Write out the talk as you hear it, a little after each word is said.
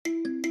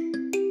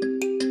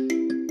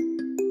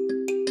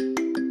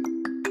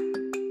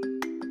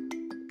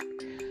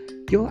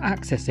you're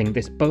accessing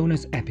this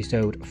bonus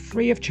episode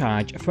free of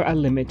charge for a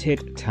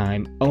limited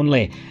time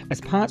only as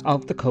part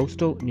of the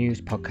Coastal News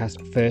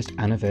Podcast first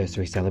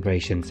anniversary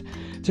celebrations.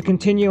 To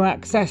continue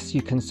access,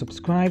 you can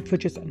subscribe for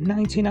just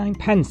 99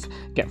 pence,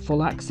 get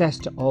full access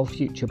to all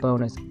future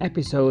bonus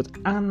episodes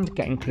and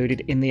get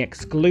included in the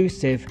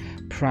exclusive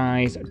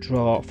prize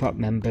draw for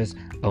members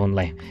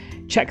only.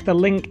 Check the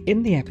link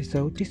in the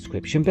episode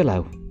description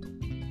below.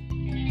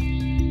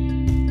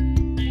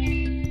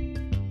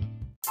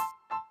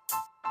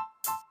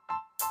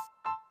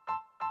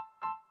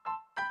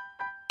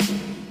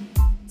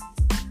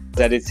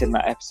 Editing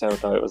that episode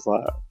though, it was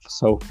like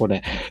so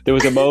funny. There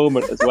was a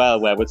moment as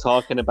well where we're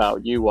talking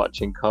about you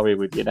watching Corrie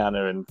with your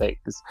nana and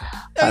things,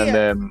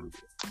 and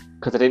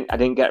because I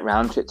didn't get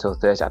around to it till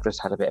Thursday. I've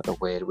just had a bit of a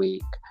weird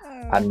week,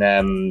 and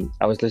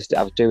I was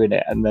doing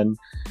it, and then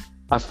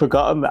I've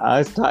forgotten that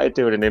I started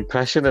doing an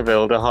impression of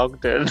Hilda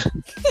Hogden.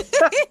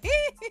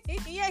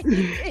 Yeah, you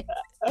did.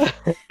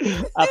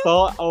 I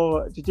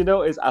thought, did you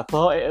notice? I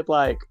thought it had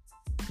like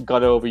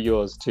gone over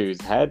yours two's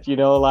head. You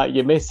know, like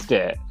you missed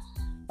it.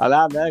 And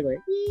I'm there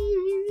going.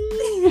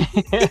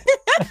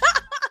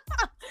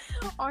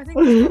 I think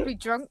he's probably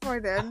drunk by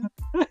then.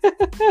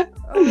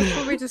 He's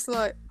probably just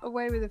like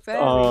away with the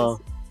fairies. Oh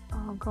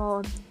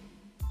God.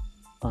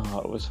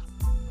 Oh, it was.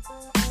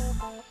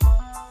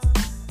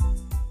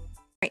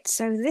 Right,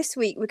 so this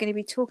week we're going to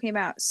be talking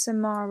about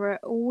Samara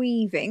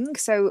Weaving.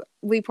 So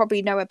we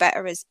probably know her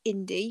better as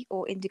Indy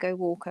or Indigo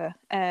Walker.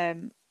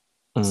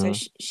 So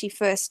she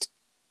first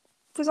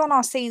was on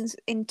our scenes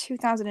in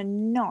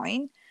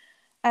 2009.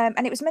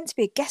 And it was meant to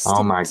be a guest.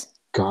 Oh my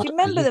God. Do you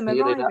remember them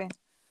arriving?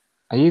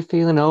 Are you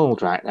feeling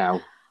old right now?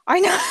 I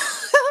know.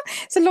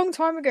 It's a long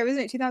time ago,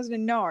 isn't it?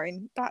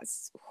 2009.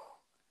 That's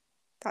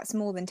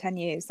more than 10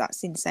 years.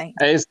 That's insane.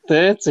 It's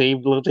 30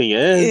 bloody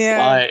years.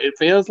 Yeah. Like, it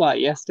feels like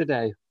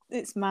yesterday.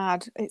 It's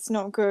mad. It's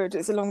not good.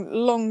 It's a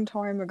long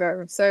time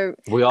ago. So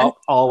we are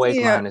always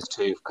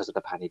 -2 because of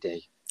the Panny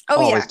D.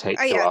 Always take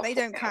two off. They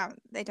don't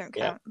count. But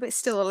it's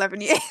still 11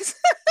 years.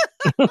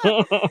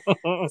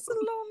 It's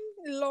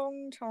a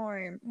long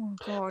time. Oh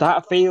God.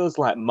 That feels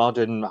like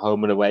modern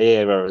Home and Away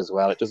era as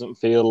well. It doesn't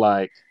feel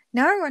like.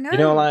 No, I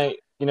know. Like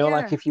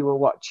if you were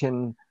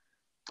watching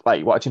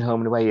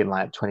Home and Away in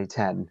like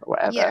 2010 or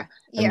whatever,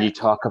 and you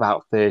talk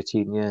about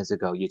 13 years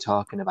ago, you're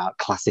talking about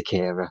classic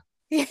era.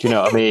 Do you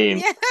know what I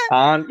mean?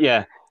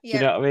 Yeah. Do you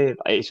know what I mean?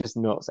 It's just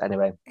nuts.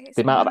 Anyway,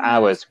 the amount of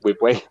hours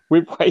we've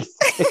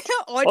wasted.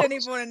 I don't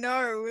even want to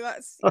know.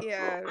 That's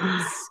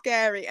it's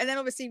scary. And then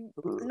obviously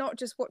not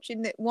just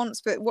watching it once,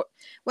 but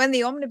when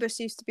the omnibus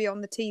used to be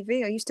on the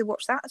TV, I used to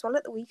watch that as well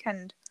at the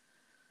weekend.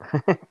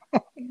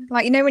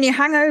 Like, you know, when you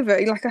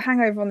like a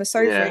hangover on the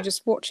sofa, you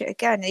just watch it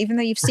again, even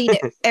though you've seen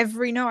it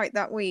every night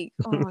that week.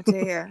 Oh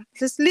dear,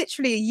 just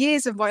literally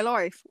years of my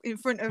life in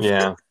front of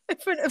the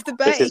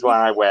bay. This is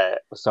why we're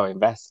so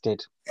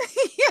invested.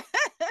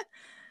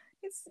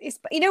 It's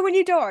you know, when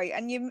you die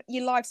and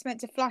your life's meant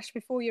to flash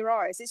before your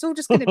eyes, it's all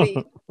just going to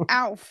be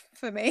Alf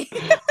for me.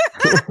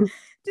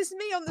 Just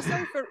me on the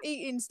sofa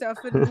eating stuff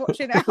and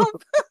watching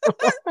Alf.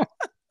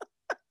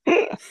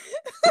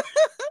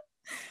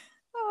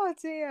 Oh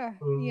dear.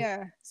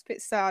 Yeah, it's a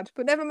bit sad,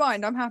 but never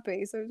mind. I'm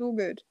happy, so it's all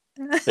good.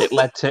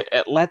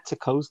 It led to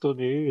Coastal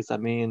News. I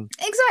mean,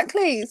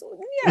 exactly.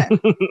 Yeah,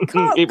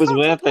 it was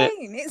worth it.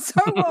 It so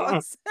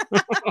was.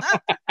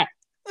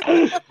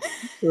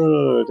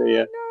 Oh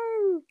dear. No.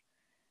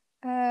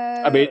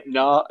 I mean,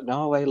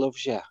 Norway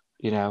loves you.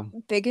 You know,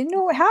 big in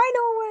Norway. Hi,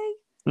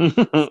 Norway.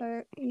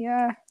 So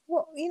yeah,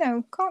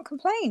 can't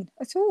complain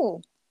at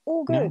all.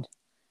 All good. No.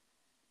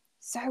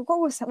 So what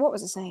was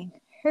I saying?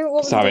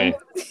 Sorry.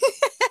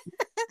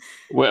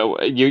 Well,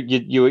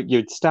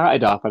 you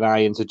started off, and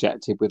I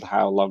interjected with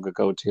how long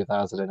ago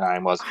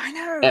 2009 was. I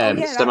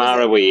know.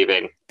 Samara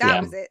Weaving.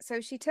 That was it. So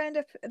she turned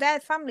up.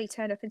 Their family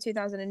turned up in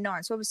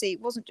 2009. So obviously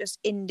it wasn't just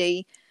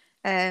Indy.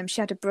 She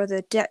had a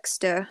brother,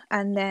 Dexter,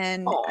 and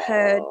then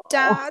her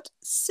dad,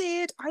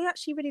 Sid. I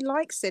actually really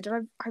like Sid.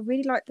 I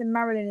really like the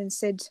Marilyn and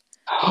Sid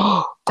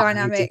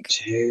dynamic. I did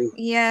too.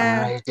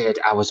 Yeah, I did.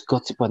 I was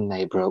gutted when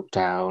they broke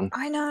down.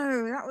 I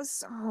know. That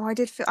was. I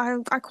did feel.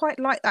 I quite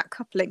like that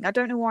coupling. I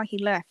don't know why he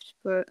left,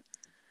 but.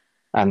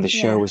 And the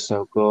show was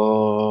so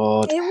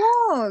good. It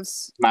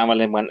was.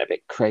 Marilyn went a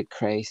bit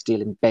cray,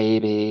 stealing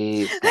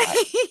babies.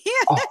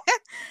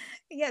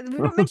 Yeah, we've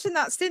not mentioned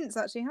that since,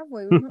 actually, have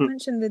we? We've not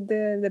mentioned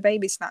the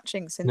baby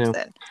snatching since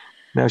then.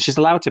 No, she's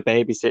allowed to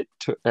babysit,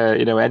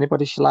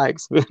 anybody she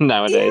likes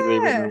nowadays.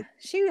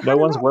 Yeah, no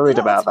one's worried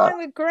about that.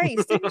 With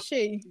Grace, didn't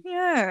she?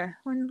 Yeah,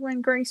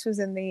 when Grace was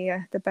in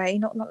the Bay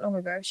not long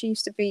ago, she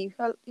used to be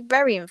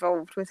very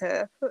involved with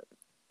her. But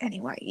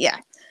anyway, yeah.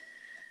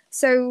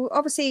 So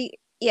obviously,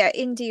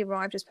 Indy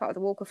arrived as part of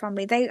the Walker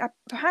family. They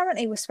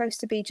apparently were supposed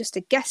to be just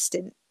a guest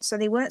stint, so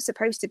they weren't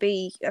supposed to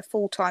be a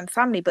full-time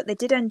family, but they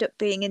did end up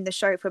being in the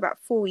show for about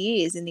 4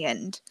 years in the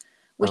end,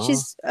 which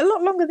is a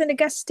lot longer than a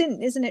guest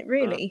stint, isn't it,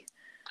 really?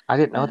 I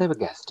didn't know they were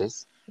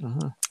guesties.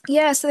 Mm-hmm.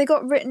 Yeah, so they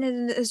got written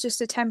in as just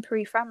a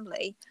temporary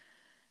family.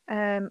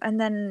 And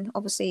then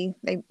obviously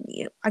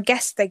I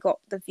guess they got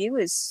the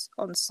viewers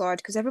on side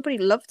because everybody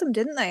loved them,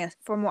 didn't they?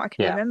 From what I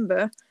can Yeah.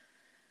 remember.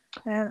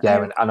 Yeah, and They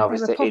were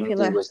obviously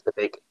popular. Indy was the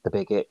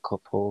big it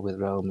couple with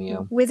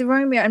Romeo. With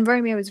Romeo, and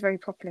Romeo was a very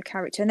popular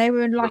character, and they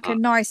were like a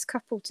nice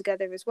couple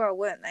together as well,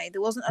 weren't they?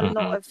 There wasn't a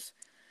lot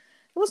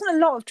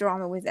of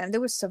drama with them. There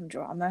was some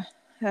drama,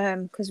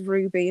 because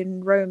Ruby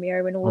and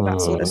Romeo and all of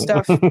that sort of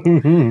stuff.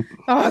 Oh,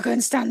 I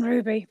couldn't stand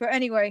Ruby. But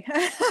anyway,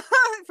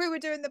 if we were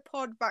doing the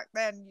pod back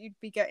then,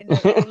 you'd be getting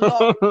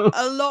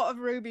a lot of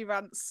Ruby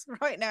rants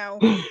right now.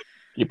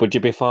 Would you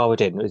be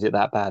forwarding? Is it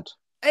that bad?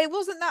 It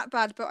wasn't that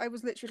bad, but I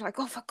was literally like,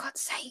 oh, for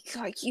God's sake,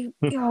 like you,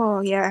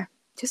 oh yeah,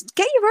 just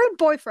get your own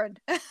boyfriend.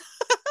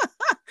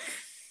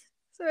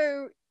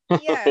 So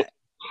yeah,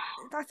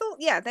 I thought,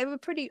 yeah, they were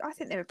pretty. I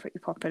think they were pretty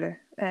popular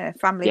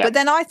family. Yeah. But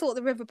then I thought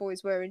the River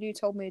Boys were, and you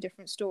told me a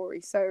different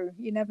story. So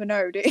you never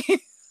know, do you?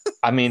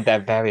 I mean, they're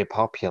very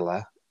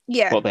popular,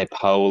 Yeah, but they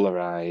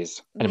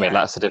polarize. Anyway, Yeah.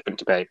 that's a different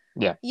debate.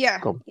 Yeah. yeah,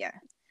 Go. yeah.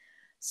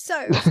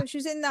 So she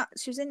was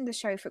in the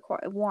show for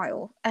quite a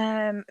while.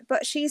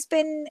 But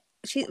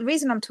the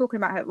reason I'm talking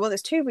about her, well,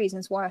 there's two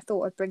reasons why I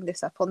thought I'd bring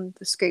this up on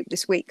the Scoop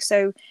this week.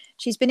 So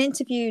she's been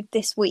interviewed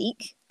this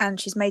week and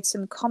she's made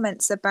some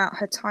comments about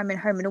her time in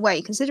Home and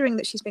Away, considering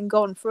that she's been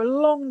gone for a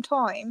long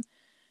time.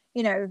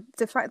 You know,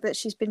 the fact that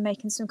she's been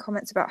making some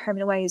comments about Home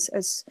and Away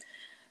as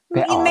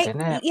Bit odd, isn't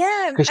it?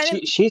 yeah, Because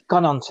she's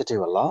gone on to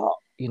do a lot.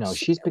 You know,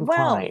 she's been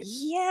quite.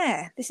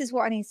 Yeah, this is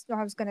what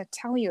I was going to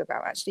tell you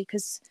about, actually,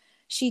 because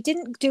she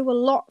didn't do a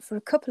lot for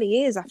a couple of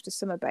years after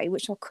Summer Bay,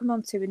 which I'll come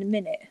on to in a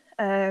minute.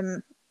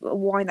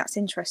 Why that's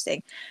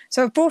interesting.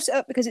 So I've brought it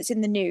up because it's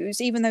in the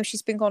news, even though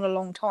she's been gone a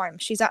long time.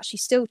 She's actually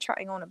still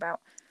chatting on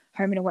about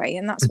Home and Away,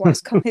 and that's why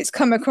it's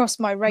come across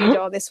my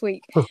radar this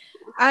week.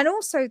 And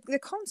also the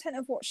content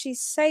of what she's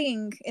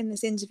saying in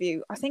this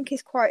interview, I think,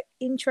 is quite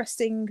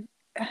interesting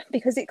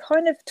because it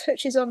kind of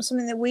touches on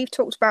something that we've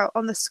talked about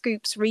on the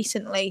Scoops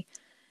recently,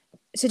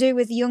 to do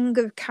with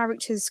younger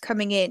characters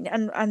coming in,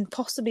 and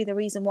possibly the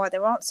reason why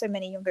there aren't so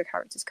many younger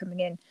characters coming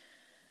in.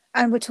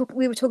 And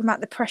we were talking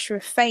about the pressure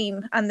of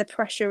fame and the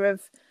pressure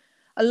of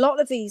a lot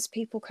of these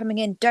people coming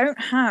in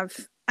don't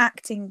have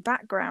acting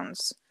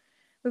backgrounds.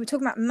 We were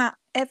talking about Matt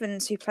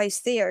Evans, who plays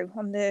Theo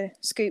on the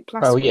Scoop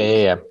last week.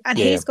 Yeah. And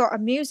he's got a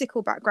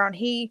musical background.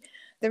 The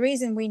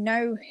reason we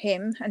know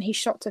him and he's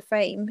shot to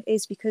fame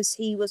is because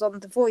he was on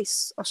The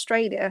Voice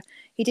Australia.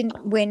 He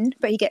didn't win,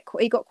 but he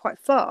got quite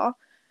far.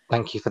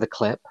 Thank you for the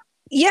clip.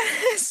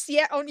 Yes,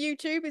 yeah, on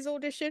YouTube, his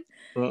audition,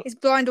 his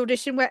blind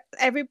audition, where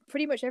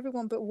pretty much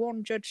everyone but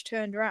one judge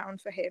turned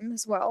around for him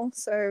as well.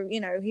 So,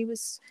 you know, he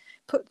was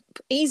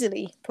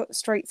easily put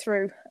straight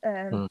through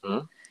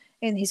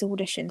in his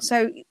audition.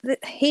 So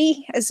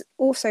he has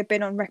also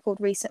been on record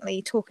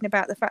recently talking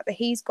about the fact that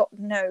he's got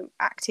no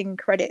acting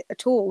credit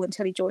at all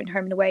until he joined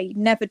Home and Away. He'd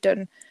never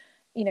done,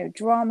 you know,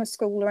 drama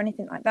school or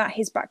anything like that.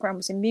 His background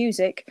was in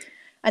music,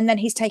 and then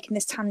he's taken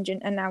this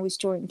tangent and now he's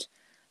joined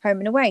Home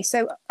and Away.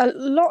 So a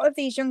lot of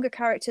these younger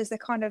characters,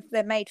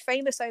 they're made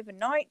famous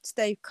overnight.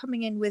 They're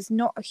coming in with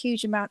not a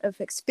huge amount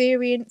of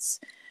experience,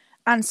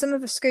 and some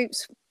of the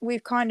Scoops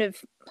we've kind of,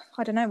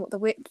 I don't know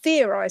what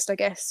theorized, I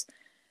guess.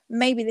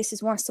 Maybe this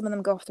is why some of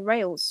them go off the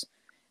rails.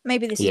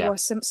 Maybe this is why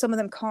some of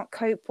them can't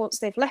cope once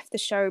they've left the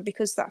show,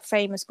 because that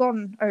fame has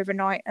gone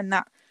overnight, and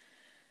that,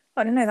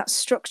 I don't know, that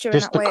structure.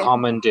 Just in that the way.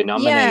 common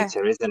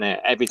denominator, isn't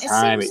it? Every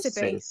time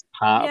it's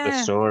part of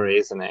the story,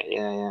 isn't it?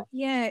 Yeah.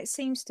 Yeah, it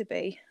seems to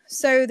be.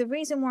 So the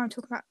reason why I'm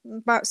talking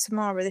about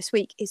Samara this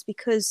week is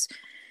because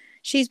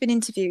she's been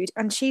interviewed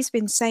and she's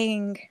been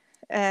saying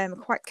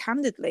quite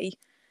candidly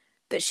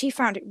that she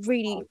found it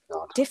really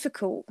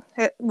difficult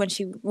when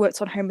she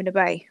worked on Home and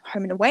Away.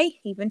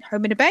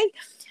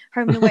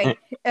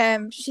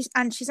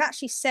 She's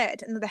actually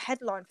said, and the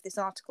headline for this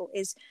article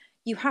is,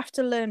 "You have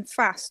to learn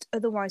fast,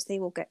 otherwise they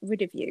will get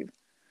rid of you."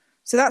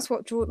 So that's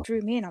what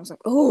drew me in. I was like,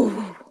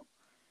 oh,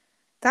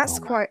 that's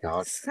quite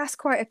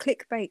a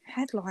clickbait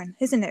headline,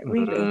 isn't it?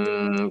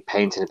 Really,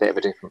 painting a bit of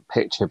a different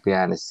picture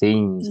behind the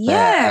scenes.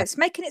 Yeah, it's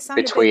making it sound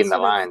between the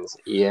lines.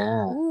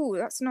 Yeah. Ooh,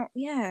 that's not.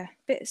 Yeah, a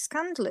bit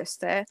scandalous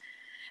there.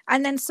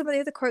 And then some of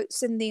the other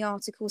quotes in the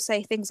article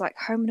say things like,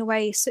 "Home and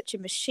Away is such a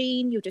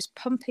machine. You're just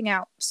pumping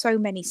out so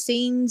many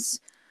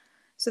scenes."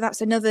 So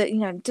that's another,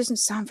 it doesn't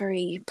sound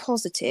very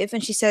positive.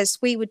 And she says,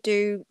 we would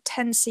do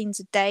 10 scenes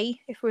a day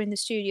if we're in the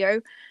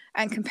studio.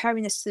 And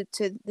comparing this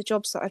to the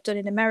jobs that I've done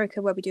in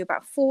America, where we do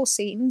about 4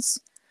 scenes.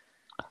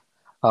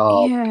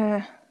 Oh,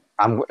 yeah.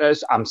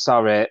 I'm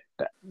sorry.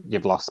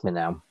 You've lost me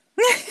now.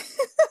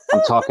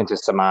 I'm talking to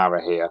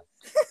Samara here.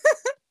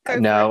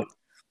 No,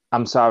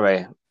 I'm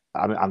sorry.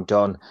 I'm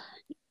done.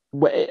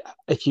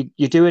 If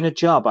you're doing a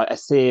job, a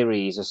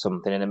series or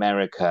something in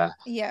America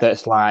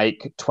that's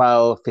like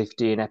 12,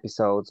 15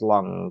 episodes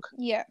long,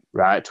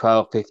 right?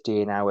 12,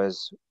 15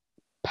 hours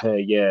per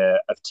year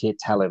of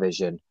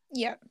television,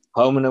 Yeah.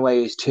 Home and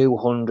Away is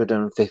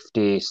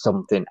 250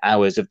 something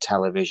hours of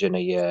television a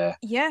year.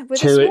 Yeah,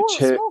 with a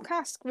small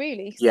cast,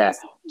 really. Yeah,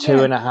 Yeah.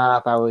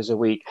 2.5 hours a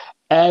week.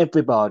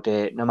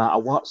 Everybody, no matter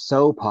what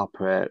soap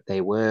opera they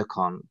work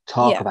on,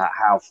 talk about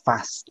how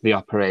fast the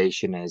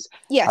operation is,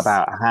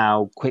 about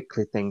how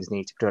quickly things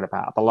need to be done,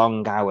 about the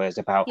long hours,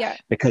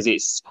 because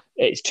it's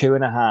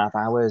 2.5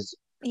 hours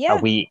a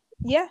week.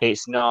 Yeah.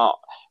 It's not.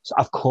 So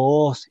of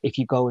course, if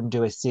you go and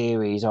do a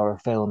series or a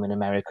film in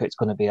America, it's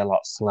going to be a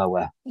lot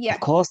slower. Yeah. Of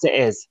course it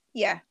is.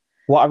 Yeah.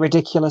 What a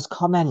ridiculous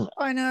comment.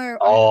 I know.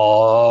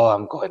 Oh,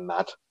 I'm going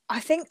mad. I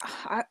think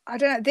I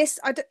don't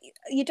know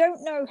you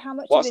don't know how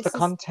much What's of this the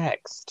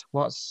context?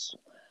 Well,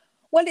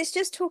 it's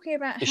just talking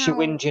about is she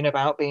whinging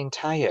about being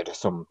tired or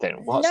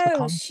something?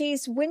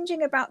 She's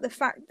whinging about the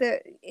fact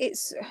that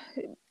it's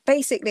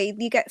basically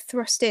you get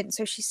thrust in.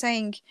 So she's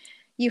saying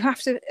you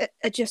have to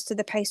adjust to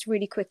the pace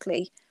really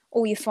quickly,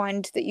 or you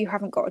find that you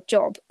haven't got a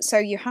job. So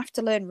you have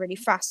to learn really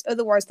fast,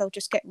 otherwise they'll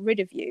just get rid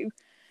of you.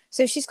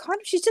 So she's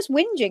just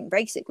whinging,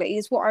 basically,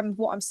 is what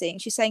I'm seeing.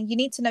 She's saying you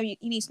need to know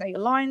your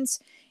lines,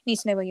 you need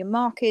to know where your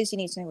mark is, you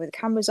need to know where the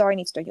cameras are, you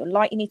need to know your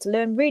light, you need to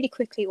learn really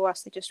quickly, or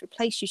else they just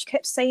replace you. She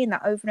kept saying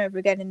that over and over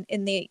again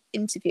in the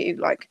interview,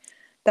 like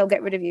they'll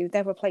get rid of you,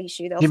 they'll replace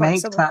you, they'll find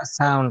someone. That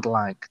sound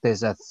like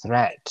there's a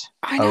threat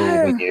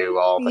over you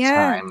all the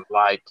time.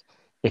 Like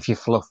if you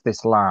fluff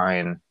this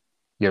line,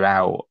 you're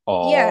out,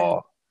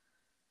 or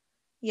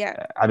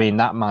I mean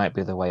that might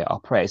be the way it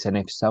operates, and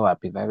if so, I'd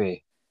be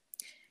very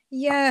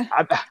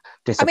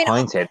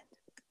disappointed.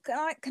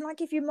 Can I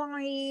give you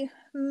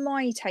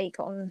my take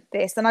on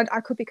this? And I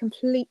could be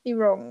completely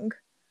wrong.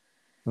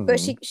 But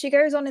she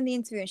goes on in the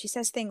interview and she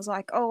says things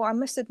like, "Oh, I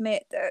must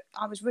admit that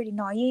I was really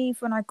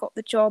naive when I got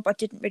the job. I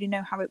didn't really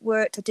know how it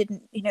worked. I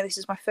didn't, this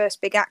is my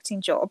first big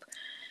acting job."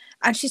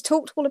 And she's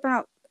talked all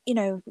about,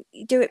 you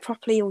do it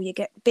properly or you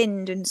get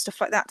binned and stuff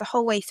like that the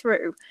whole way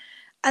through.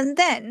 And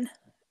then,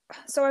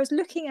 so I was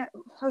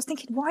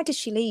thinking, why did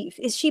she leave?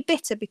 Is she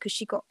bitter because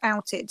she got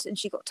outed and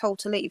she got told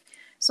to leave?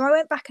 So I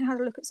went back and had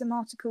a look at some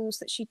articles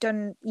that she'd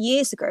done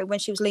years ago when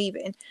she was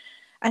leaving.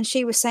 And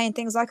she was saying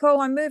things like, "Oh,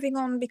 I'm moving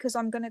on because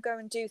I'm going to go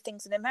and do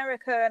things in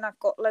America, and I've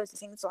got loads of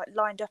things like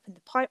lined up in the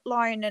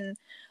pipeline, and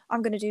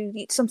I'm going to do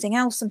something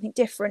else, something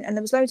different." And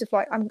there was loads of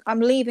like,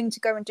 "I'm leaving to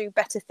go and do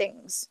better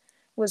things,"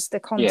 was the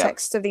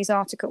context of these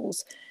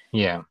articles.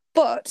 Yeah.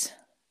 But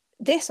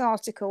this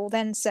article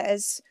then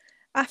says,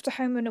 "After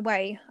Home and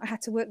Away, I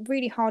had to work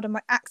really hard on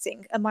my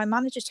acting, and my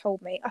manager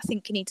told me, I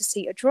think you need to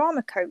see a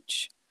drama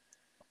coach."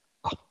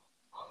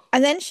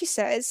 And then she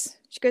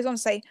goes on to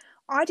say,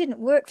 "I didn't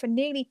work for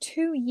nearly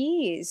 2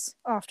 years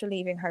after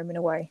leaving Home and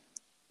Away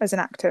as an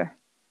actor."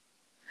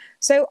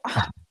 So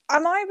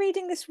am I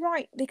reading this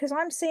right? Because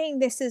I'm seeing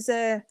this as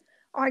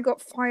I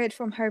got fired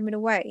from Home and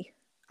Away,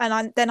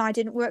 and then I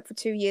didn't work for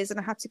 2 years and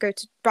I had to go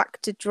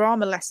back to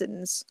drama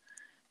lessons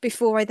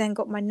before I then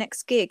got my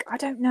next gig. I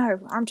don't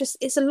know.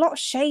 It's a lot of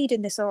shade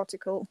in this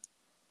article.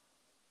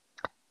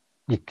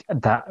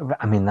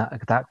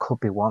 That could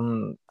be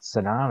one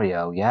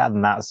scenario,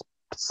 and that's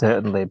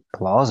certainly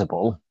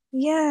plausible.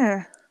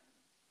 Yeah.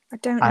 I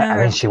don't know. I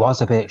mean, she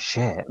was a bit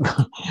shit.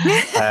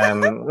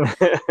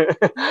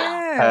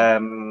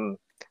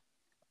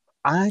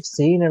 I've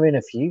seen her in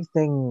a few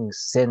things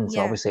since.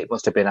 Obviously, it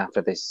must have been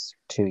after this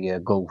 2-year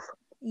gulf.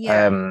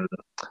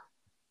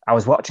 I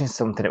was watching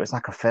something. It was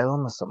like a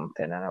film or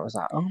something, and I was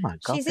like, "Oh my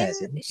god!"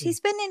 She's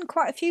been in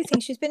quite a few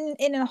things. She's been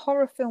in a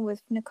horror film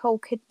with Nicole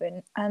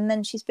Kidman, and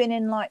then she's been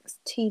in like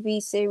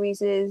TV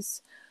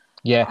series.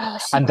 Yeah,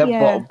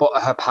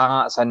 but her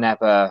parts are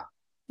never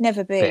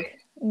big.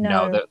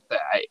 No,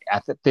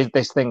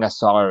 this thing I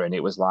saw her in,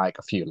 it was like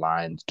a few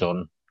lines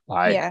done.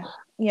 Like,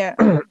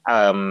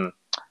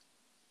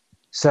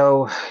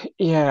 so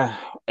yeah,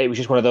 it was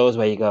just one of those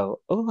where you go,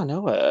 "Oh, I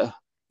know her."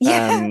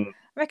 Yeah,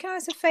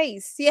 recognize her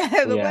face.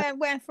 Yeah, but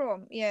where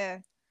from? Yeah.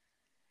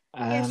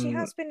 She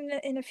has been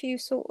in a few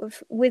sort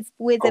of with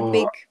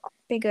a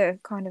bigger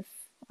kind of,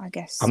 I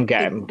guess. I'm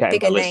getting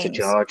Melissa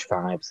George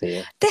vibes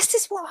here. This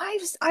is what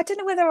I don't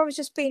know whether I was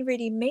just being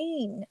really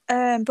mean,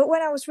 but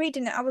when I was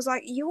reading it, I was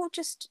like,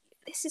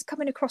 this is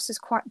coming across as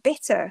quite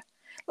bitter.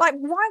 Like,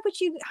 why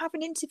would you have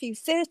an interview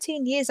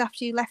 13 years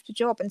after you left a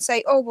job and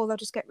say, "Oh, well, they'll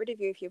just get rid of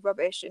you if you're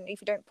rubbish and if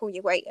you don't pull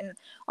your weight"? And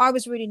I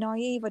was really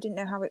naive. I didn't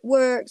know how it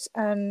worked.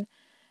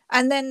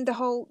 And then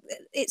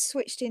it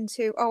switched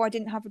into, "Oh, I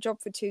didn't have a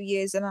job for 2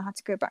 years and I had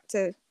to go back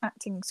to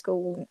acting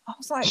school." And I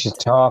was like, she's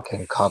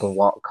talking coddle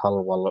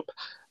wallop,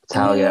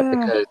 tell you,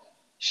 because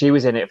she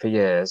was in it for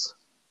years.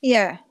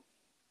 Yeah.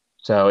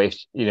 So if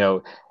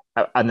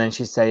and then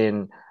she's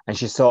saying, and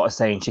she's sort of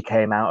saying she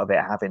came out of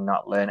it having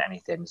not learned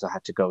anything, so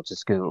had to go to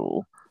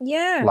school.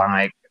 Yeah.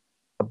 Like,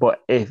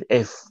 but if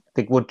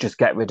they would just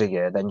get rid of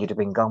you, then you'd have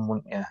been gone,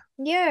 wouldn't you?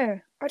 Yeah.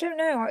 I don't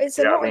know. It's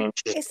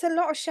a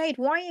lot of shade.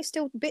 Why are you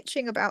still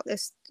bitching about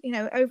this,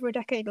 over a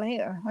decade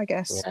later, I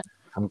guess? Yeah.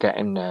 I'm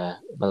getting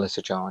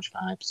Melissa George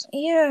vibes.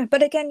 Yeah,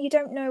 but again, you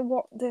don't know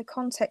what the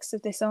context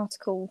of this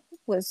article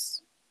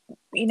was,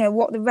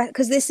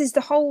 because this is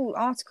the whole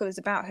article is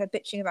about her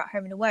bitching about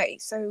Home and Away.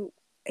 So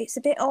it's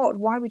a bit odd.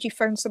 Why would you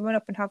phone someone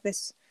up and have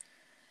this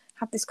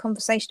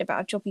conversation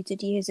about a job you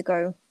did years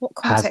ago? What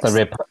context?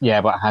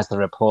 But has the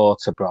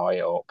reporter brought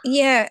it up?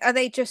 Yeah, are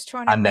they just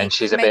trying to? And then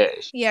she's a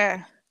bit.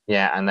 Yeah,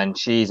 and then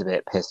she's a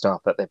bit pissed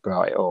off that they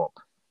brought it up.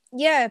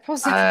 Yeah,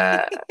 possibly.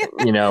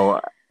 Do you know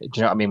what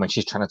I mean? When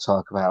she's trying to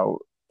talk about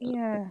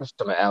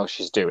something else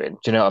she's doing. Do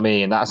you know what I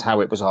mean? And that's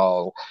how it was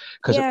all,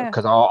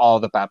 because all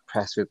the bad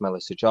press with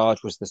Melissa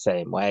George was the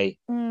same way.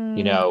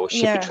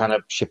 She'd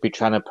be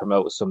trying to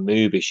promote some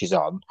movie she's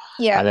on,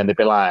 and then they'd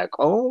be like,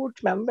 "Oh, do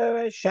you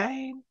remember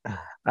Shane?"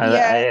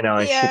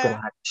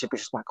 And she'd be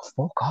just like,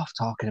 "Fuck off,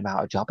 talking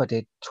about a job I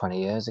did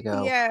 20 years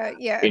ago."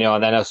 Yeah.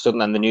 And then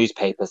suddenly the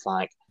newspaper's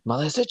like,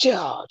 "Melissa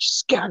George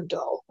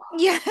scandal."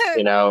 Yeah.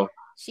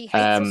 She hates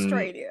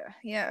Australia.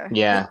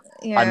 Yeah.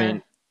 I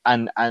mean,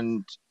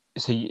 and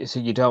so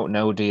you don't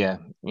know, do you?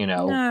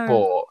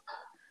 No.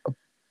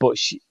 But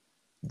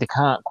they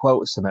can't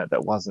quote something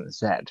that wasn't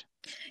said.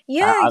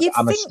 Yeah,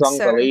 I'm a strong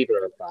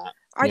believer of that.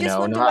 I just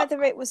wonder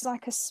whether it was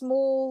like a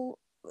small,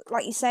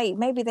 like you say,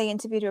 maybe they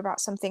interviewed her about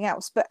something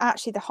else, but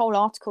actually the whole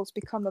article's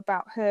become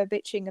about her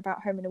bitching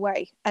about Home and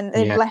Away, and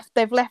they've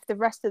left the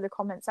rest of the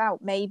comments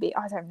out. Maybe,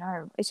 I don't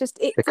know. It's just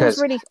it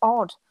feels really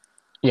odd.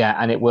 Yeah,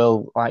 and it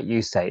will, like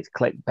you say, it's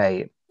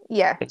clickbait.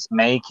 Yeah, it's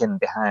making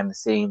behind the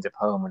scenes of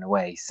Home and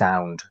Away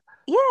sound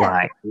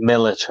like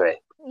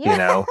military.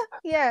 Yeah.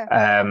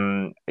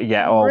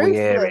 All we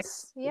hear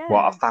is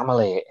what a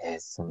family it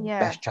is, and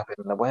best job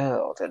in the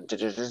world, and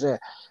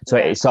so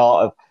it's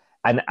sort of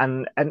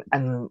and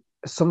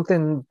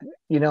something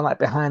like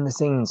behind the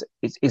scenes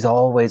is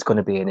always going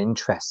to be an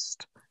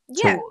interest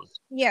to us.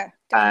 Yeah,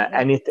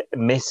 anything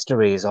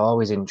mystery has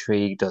always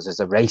intrigued us as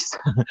a race.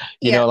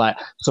 Like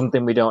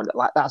something we don't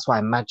like. That's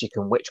why magic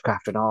and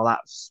witchcraft and all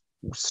that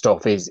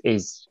stuff is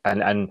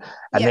and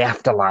the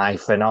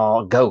afterlife and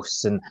all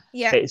ghosts and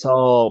it's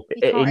all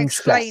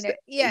interesting.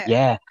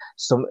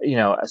 So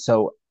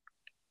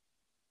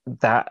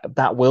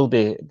that will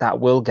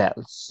get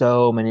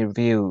so many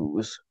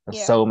views and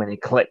so many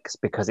clicks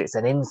because it's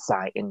an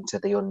insight into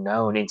the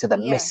unknown, into the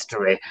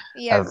mystery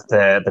of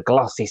the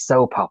glossy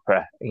soap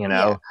opera,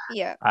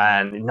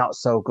 and not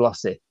so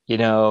glossy,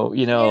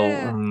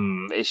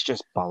 it's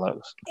just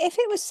bollocks. If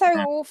it was so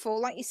awful,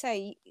 like you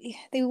say,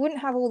 they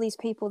wouldn't have all these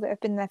people that have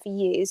been there for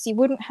years. You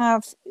wouldn't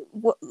have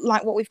what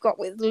we've got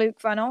with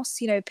Luke Van Os,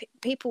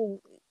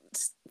 people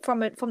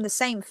from the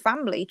same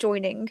family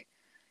joining.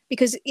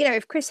 Because,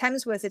 if Chris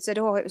Hemsworth had said,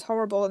 "Oh, it was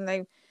horrible and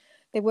they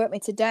worked me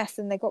to death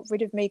and they got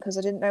rid of me because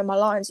I didn't know my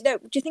lines," do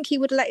you think he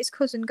would let his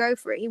cousin go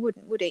for it? He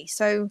wouldn't, would he?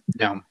 So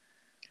no.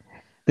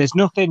 There's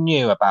nothing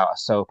new about a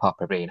soap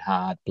opera being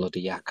hard,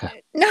 bloody yakka.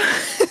 No,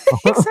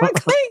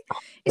 exactly.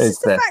 It's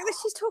just the fact that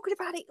she's talking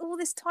about it all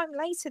this time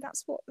later.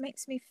 That's what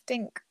makes me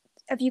think,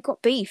 have you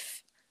got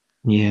beef?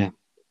 Yeah.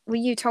 Were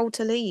you told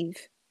to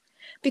leave?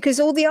 Because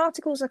all the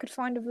articles I could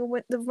find of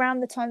around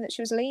the time that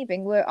she was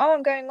leaving were,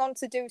 I'm going on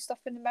to do stuff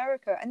in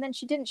America. And then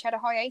she didn't. She had a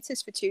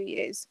hiatus for 2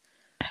 years.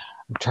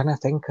 I'm trying to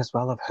think as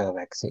well of her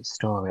exit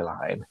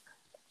storyline.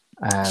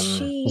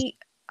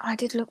 I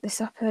did look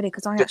this up earlier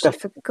because I actually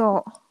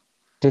forgot.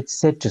 Did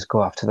Sid just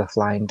go after the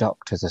Flying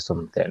Doctors or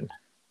something?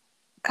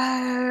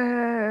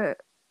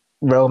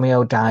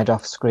 Romeo died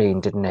off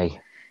screen, didn't he?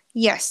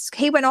 Yes,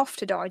 he went off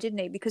to die, didn't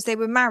he? Because they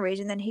were married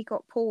and then he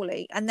got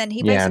poorly. And then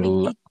he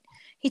basically...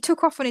 He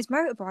took off on his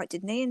motorbike,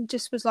 didn't he? And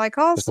just was like,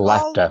 I'll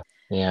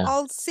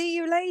see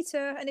you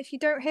later. And if you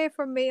don't hear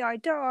from me, I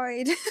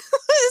died. It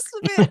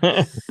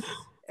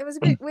was a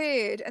bit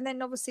weird. And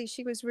then obviously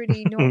she was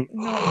really not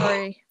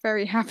very,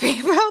 very happy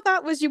about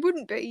that. You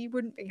wouldn't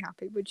be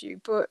happy, would you?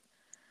 But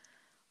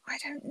I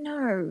don't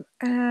know.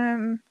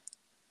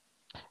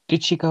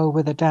 Did she go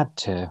with her dad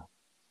too?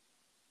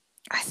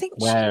 I think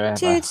wherever.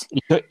 She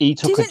did. He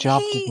took a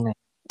job, didn't he?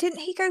 Didn't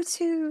he go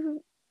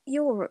to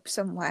Europe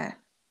somewhere?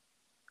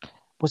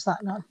 Was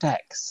that not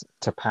Dex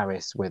to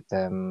Paris with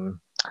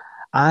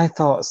I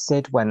thought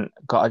Sid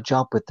got a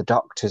job with the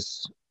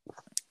doctors.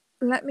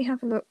 Let me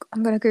have a look.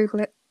 I'm going to Google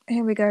it.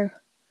 Here we go.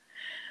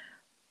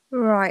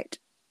 Right.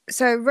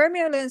 So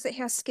Romeo learns that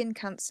he has skin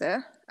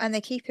cancer and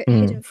they keep it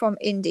hidden from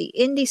Indy.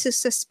 Indy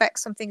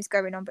suspects something's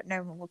going on, but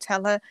no one will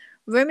tell her.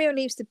 Romeo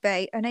leaves the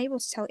bay, unable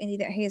to tell Indy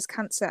that he has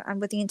cancer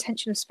and with the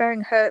intention of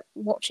sparing her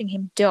watching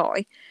him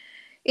die.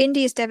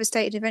 Indy is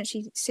devastated.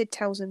 Eventually, Sid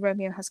tells her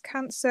Romeo has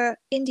cancer.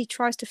 Indy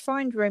tries to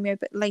find Romeo,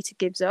 but later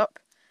gives up.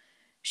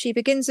 She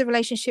begins a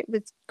relationship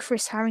with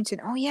Chris Harrington.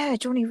 Oh, yeah,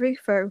 Johnny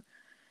Rufo.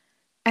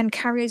 And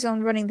carries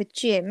on running the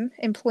gym,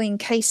 employing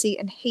Casey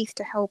and Heath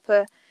to help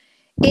her.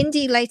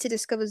 Indy later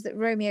discovers that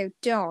Romeo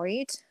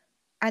died.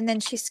 And then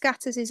she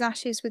scatters his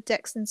ashes with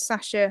Dex and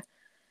Sasha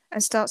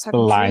and starts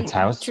having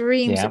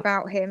dreams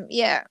about him.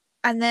 Yeah.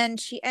 And then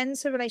she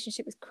ends her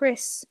relationship with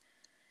Chris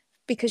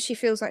because she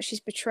feels like she's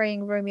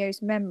betraying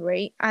Romeo's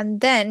memory.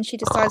 And then she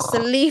decides to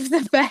leave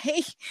the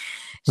bay.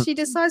 She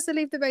decides to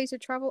leave the bay to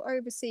travel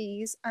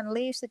overseas and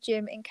leaves the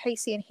gym in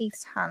Casey and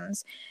Heath's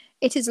hands.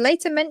 It is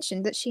later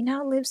mentioned that she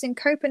now lives in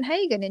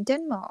Copenhagen in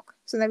Denmark.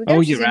 So there we go.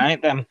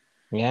 Right then.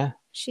 Yeah.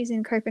 She's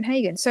in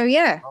Copenhagen. So,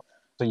 yeah.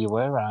 So you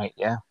were right,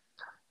 yeah.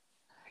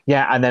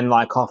 Yeah, and then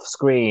like off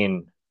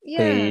screen,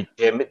 Yeah. the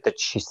gym that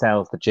she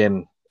sells the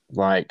gym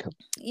like so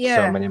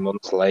Yeah. many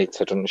months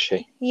later, doesn't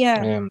she?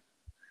 Yeah.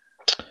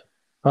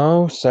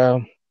 Oh,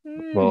 so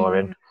Hmm.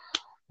 boring.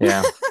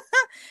 Yeah.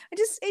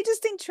 It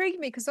just intrigued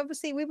me because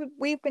obviously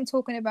we've been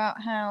talking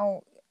about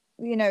how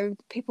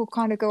people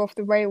kind of go off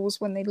the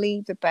rails when they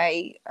leave the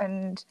Bay,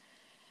 and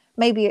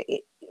maybe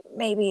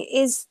it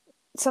is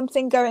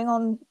something going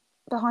on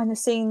behind the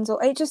scenes,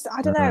 or it just,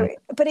 I don't know,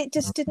 but it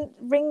just didn't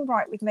ring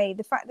right with me.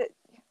 The fact that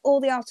all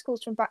the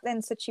articles from back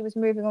then said she was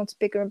moving on to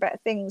bigger and better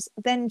things,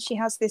 then she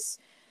has this,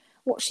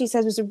 what she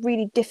says was a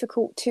really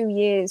difficult 2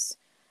 years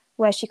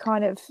where she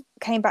kind of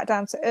came back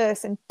down to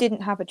earth and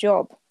didn't have a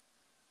job.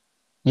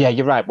 Yeah,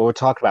 you're right. But we were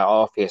talking about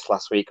Orpheus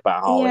last week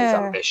about all his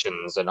Yeah.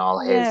 ambitions and all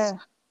his,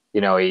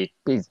 Yeah.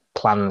 his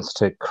plans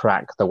to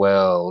crack the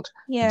world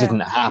Yeah.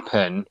 didn't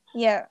happen.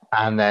 Yeah.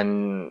 And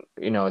then,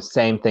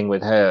 same thing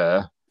with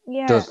her.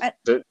 Yeah. Does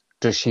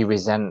does she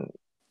resent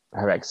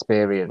her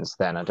experience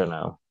then? I don't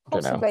know. I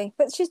don't know. Possibly,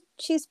 but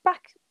she's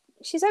back.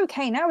 She's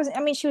okay now, isn't?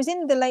 I mean, she was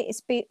in the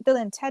latest Bill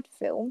and Ted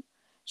film.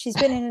 She's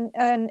been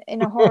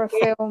in a horror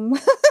film.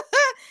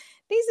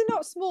 These are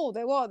not small,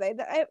 though, are they?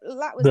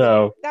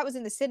 No. That was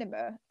in the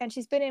cinema, and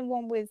she's been in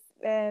one with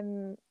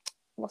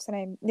what's her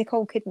name,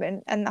 Nicole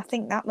Kidman, and I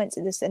think that went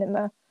to the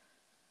cinema.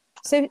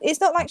 So it's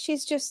not like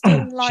she's just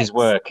in She's like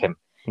working.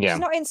 Yeah.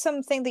 she's not in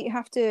something that you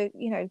have to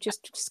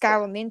just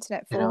scour on the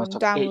internet for and So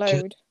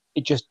download.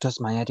 it just does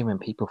my head in when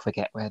people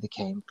forget where they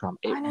came from.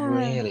 It I know.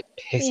 really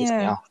pisses me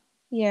Yeah. off.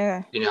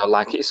 Yeah.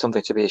 Like it's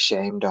something to be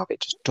ashamed of.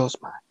 It just does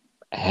my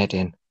head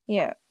in.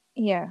 Yeah.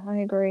 Yeah, I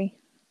agree.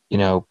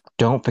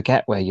 Don't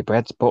forget where your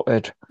bread's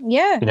buttered.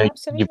 Yeah, You've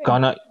absolutely.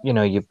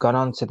 you've gone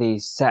onto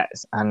these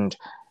sets, and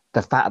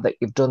the fact that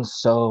you've done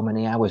so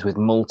many hours with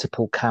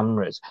multiple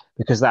cameras,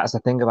 because that's the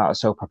thing about a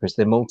soap opera is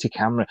the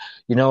multi-camera.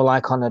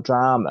 Like on a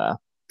drama,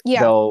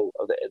 Yeah. they'll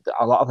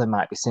a lot of them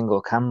might be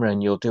single camera,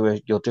 and you'll do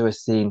a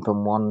scene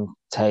from one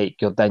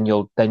take. You'll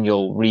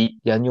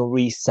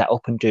reset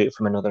up and do it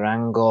from another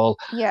angle.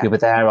 Yeah. You'll be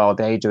there all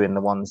day doing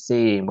the one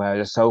scene,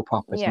 whereas a soap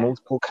opera is Yeah.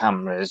 multiple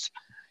cameras,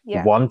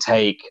 Yeah. one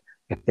take.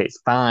 If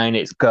it's fine,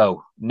 it's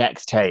go.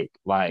 Next take.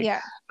 Yeah.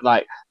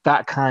 Like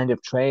that kind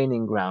of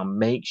training ground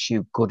makes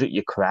you good at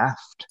your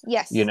craft,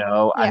 Yes.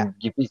 Yeah. and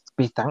you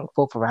be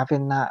thankful for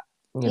having that,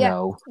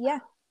 Yeah. Yeah.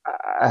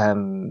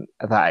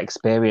 that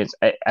experience.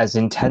 As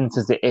intense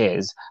as it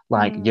is,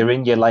 like you're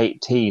in your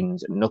late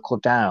teens, knuckle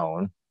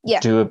down, Yeah.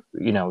 do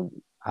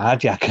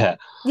hardjacker,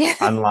 Yeah.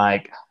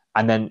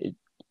 and then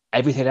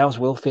everything else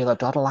will feel a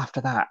doddle after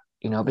that.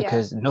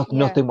 Because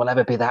nothing will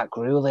ever be that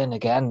grueling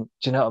again. Do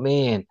you know what I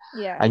mean?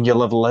 Yeah. And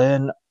you'll have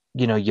learned,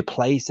 your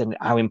place and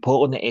how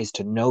important it is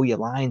to know your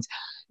lines.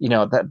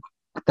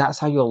 That's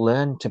how you'll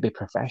learn to be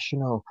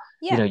professional.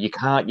 Yeah. You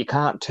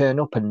can't turn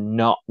up and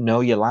not know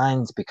your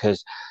lines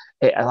because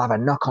it'll have a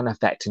knock-on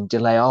effect and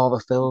delay all the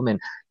filming.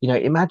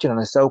 Imagine on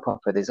a soap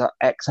opera, there's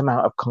X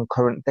amount of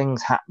concurrent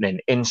things happening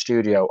in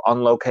studio,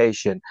 on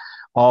location,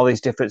 all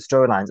these different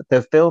storylines.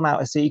 They'll film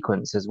out a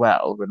sequence as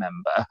well,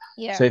 remember?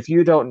 Yeah. So if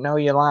you don't know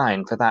your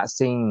line for that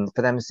scene,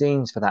 for them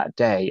scenes for that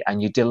day,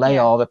 and you delay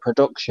all the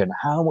production,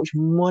 how much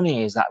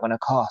money is that going to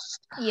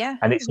cost? Yeah.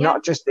 And it's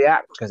not just the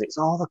actors, it's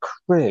all the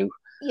crew.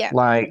 Yeah.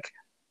 Like,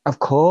 of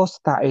course,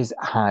 that is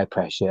high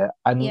pressure,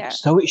 and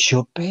so it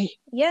should be.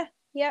 Yeah.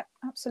 Yeah.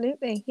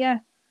 Absolutely. Yeah.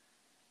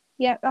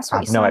 Yeah. That's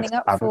what you're signing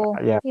up for.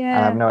 Yeah.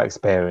 I have no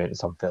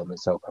experience on filming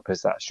soap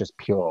operas. That's just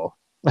pure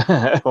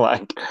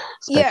like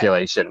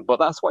speculation. But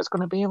that's what it's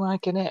going to be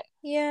like, in it.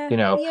 Yeah.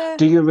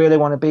 Do you really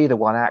want to be the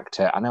one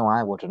actor? I know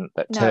I wouldn't,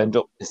 that turned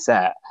up the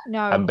set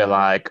and be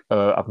like,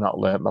 I've not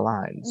learnt my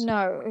lines.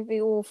 No, it'd be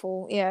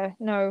awful. Yeah.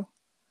 No.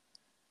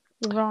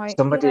 You're right.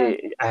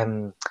 Somebody,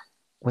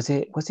 was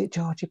it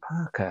Georgie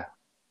Parker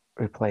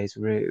who plays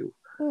Rue?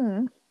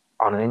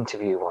 On an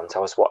interview once I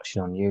was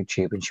watching on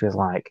YouTube, and she was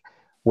like,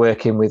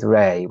 working with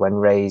Ray, when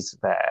Ray's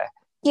there,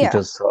 he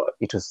does sort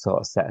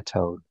of set a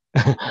tone.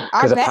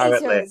 Because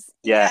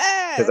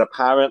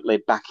apparently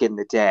back in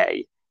the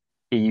day,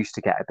 he used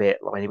to get a bit,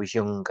 when he was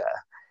younger,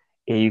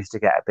 he used to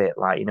get a bit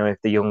like,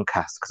 if the young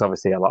cast, because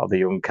obviously a lot of the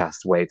young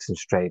cast, Waves and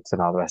Straights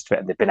and all the rest of it,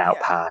 and they've been out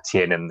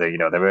partying and they're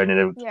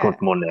earning good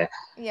money,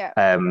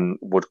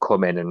 would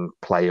come in and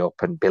play up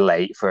and be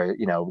late for,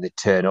 they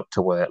turn up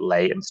to work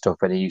late and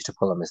stuff, and he used to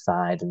pull them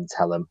aside and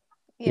tell them,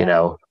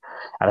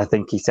 and I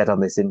think he said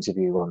on this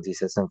interview once, he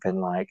said something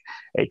like,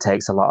 it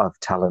takes a lot of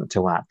talent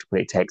to act,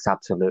 but it takes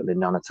absolutely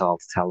none at all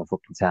to tell the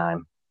fucking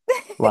time.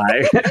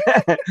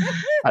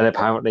 And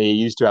apparently he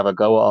used to have a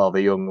go at all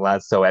the young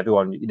lads, so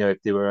everyone,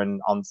 if they were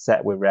on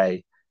set with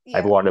Ray,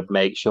 everyone would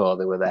make sure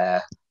they were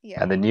there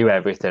and they knew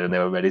everything and they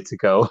were ready to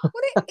go. Well,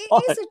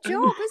 it is a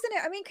job, isn't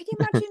it? I mean, can you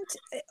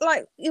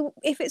imagine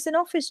if it's an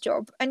office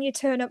job and you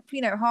turn up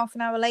half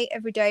an hour late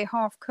every day,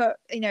 half cut,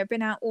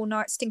 been out all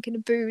night stinking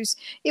of booze?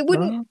 It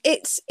wouldn't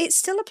it's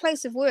still a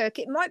place of work.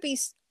 It might be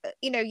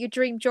your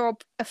dream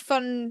job, a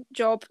fun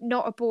job,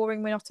 not a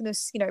boring,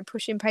 monotonous,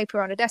 pushing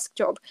paper on a desk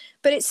job,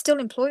 but it's still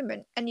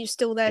employment, and you're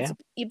still there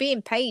you're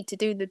being paid to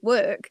do the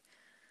work.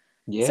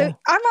 Yeah. So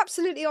I'm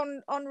absolutely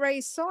on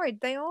Ray's side.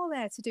 They are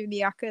there to do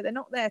the acca. They're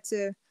not there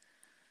to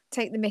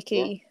take the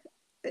mickey.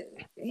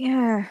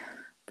 Yeah,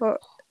 but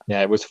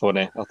yeah, it was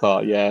funny. I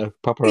thought,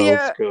 proper old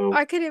school.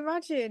 I could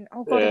imagine.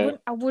 Oh God,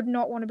 I would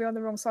not want to be on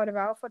the wrong side of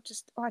Alf.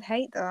 I'd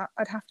hate that.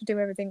 I'd have to do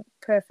everything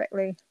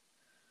perfectly.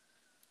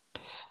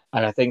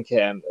 And I think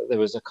there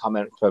was a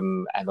comment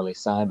from Emily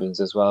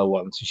Simons as well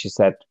once. She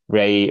said,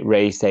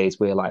 Ray says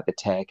we're like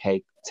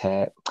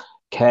the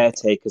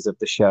caretakers of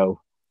the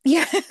show.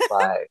 Yeah.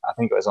 Like, I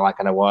think it was like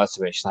an award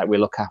to she's like, we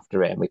look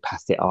after it and we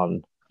pass it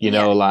on.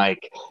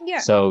 Like,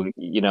 so,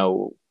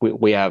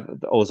 we have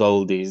those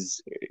oldies.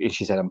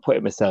 She said, I'm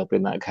putting myself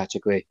in that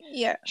category.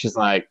 Yeah. She's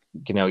like,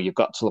 you've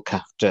got to look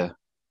after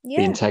the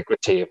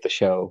integrity of the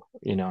show,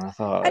 and I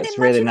thought it's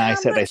really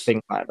nice that they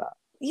think like that.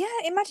 Yeah,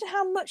 imagine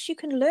how much you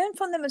can learn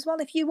from them as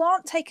well. If you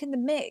aren't taking the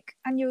mick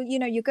and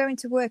you're going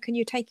to work and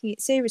you're taking it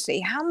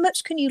seriously, how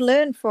much can you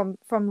learn from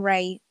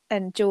Ray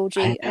and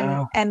Georgie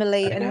and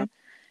Emily and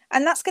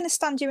that's going to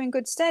stand you in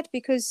good stead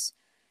because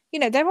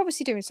they're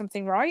obviously doing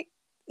something right.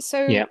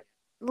 So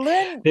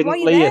learn. Didn't while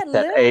you're Leah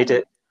there,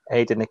 said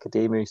Ada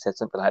Nicodemu said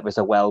something like, "There's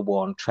a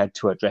well-worn tread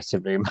to a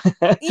dressing room."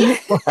 Yeah.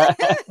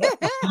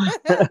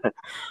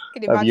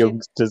 Of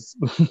youngsters.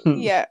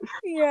 Yeah.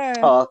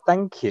 Oh,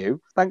 thank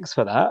you. Thanks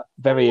for that.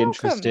 Very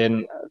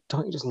interesting.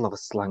 Don't you just love a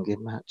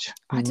slanging match?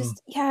 I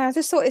just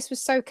thought this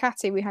was so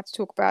catty. We had to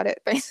talk about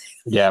it, basically.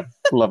 Yeah,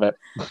 love it.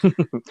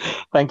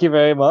 Thank you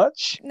very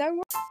much.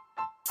 No.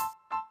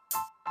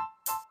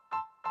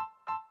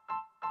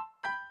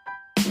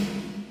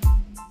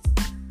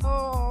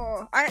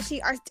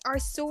 I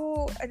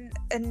saw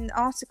an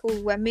article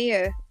where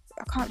Mia,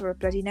 I can't remember her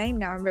bloody name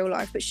now in real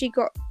life, but she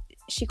got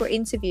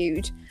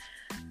interviewed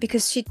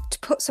because she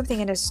put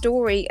something in her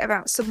story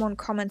about someone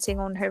commenting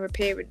on her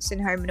appearance in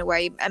Home and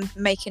Away and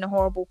making a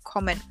horrible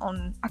comment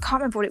on, I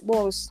can't remember what it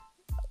was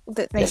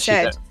that they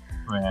said.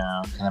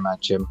 Yeah, I can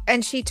imagine.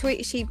 And she put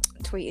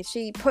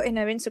in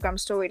her Instagram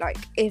story, like,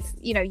 if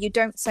you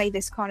don't say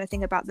this kind of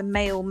thing about the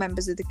male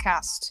members of the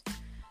cast.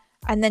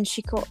 And then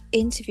she got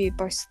interviewed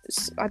by,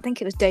 I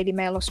think it was Daily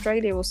Mail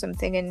Australia or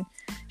something, and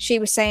she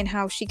was saying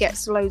how she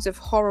gets loads of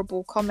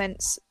horrible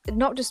comments,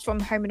 not just from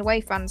Home and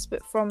Away fans,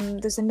 but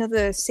there's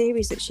another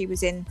series that she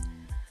was in.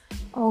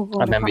 Oh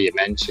God, I remember you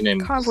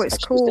mentioning. I can't remember what it's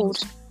called.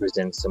 She was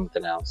in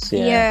something else.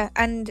 Yeah,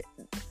 and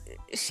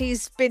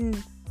she's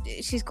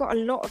got a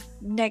lot of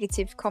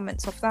negative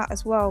comments off that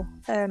as well.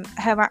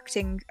 Her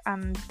acting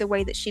and the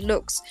way that she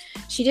looks.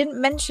 She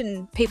didn't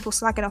mention people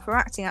slagging off her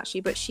acting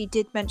actually, but she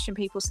did mention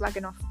people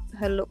slagging off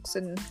her looks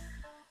and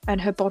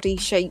her body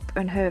shape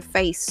and her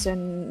face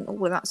and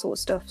all of that sort of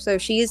stuff. So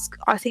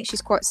I think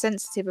she's quite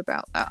sensitive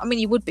about that. I mean,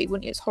 you would be,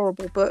 wouldn't you? It's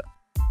horrible, but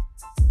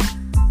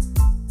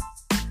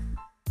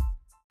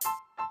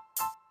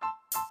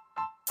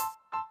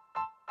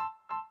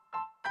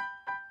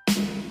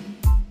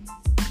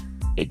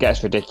it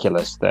gets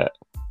ridiculous that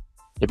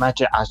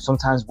imagine. I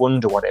sometimes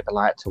wonder what it'd be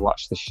like to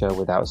watch the show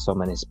without so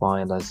many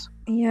spoilers.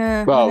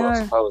 Yeah. Well,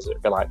 I suppose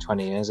it'd be like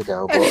 20 years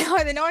ago. But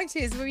like the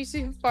 90s, we used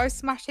to buy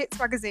Smash Hits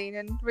magazine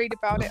and read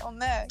about it on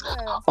there.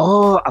 Yeah.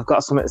 Oh, I've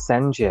got something to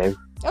send you.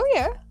 Oh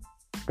yeah.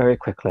 Very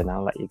quickly, and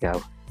I'll let you go.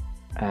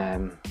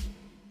 I've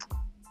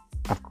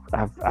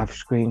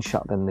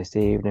screenshot them this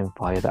evening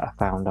for you that I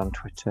found on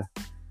Twitter.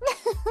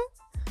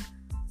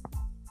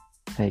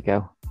 There you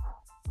go.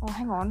 Oh,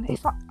 hang on.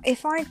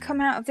 If I come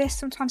out of this,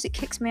 sometimes it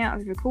kicks me out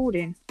of the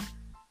recording.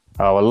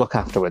 Oh, we'll look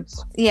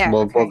afterwards. Yeah,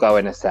 we'll go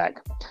in a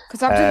sec.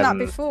 Because I've done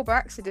that before by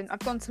accident. I've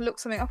gone to look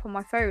something up on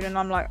my phone, and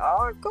I'm like,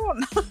 oh, I've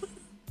gone.